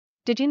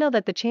Did you know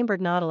that the chambered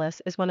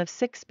nautilus is one of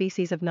 6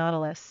 species of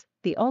nautilus,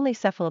 the only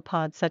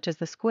cephalopods such as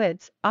the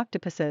squids,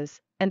 octopuses,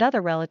 and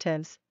other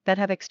relatives, that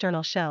have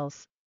external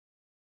shells?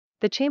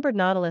 The chambered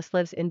nautilus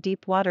lives in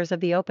deep waters of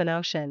the open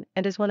ocean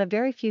and is one of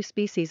very few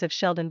species of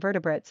shelled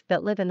invertebrates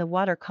that live in the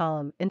water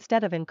column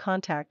instead of in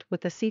contact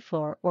with the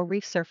seafloor or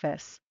reef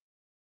surface.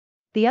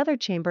 The other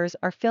chambers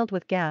are filled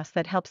with gas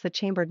that helps the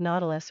chambered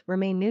nautilus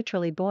remain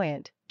neutrally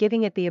buoyant,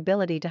 giving it the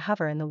ability to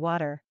hover in the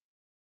water.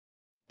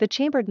 The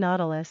chambered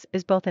nautilus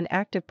is both an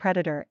active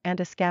predator and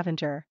a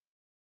scavenger.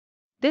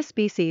 This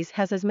species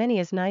has as many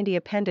as 90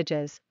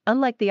 appendages,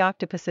 unlike the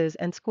octopuses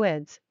and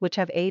squids, which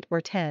have 8 or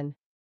 10.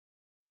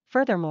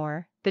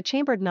 Furthermore, the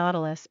chambered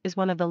nautilus is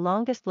one of the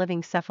longest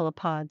living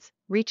cephalopods,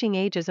 reaching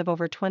ages of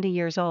over 20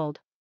 years old.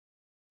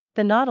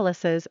 The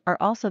nautiluses are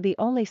also the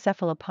only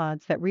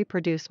cephalopods that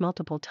reproduce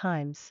multiple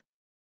times.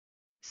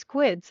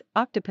 Squids,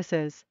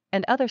 octopuses,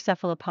 and other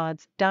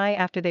cephalopods die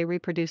after they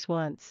reproduce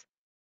once.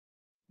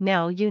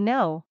 Now you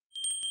know.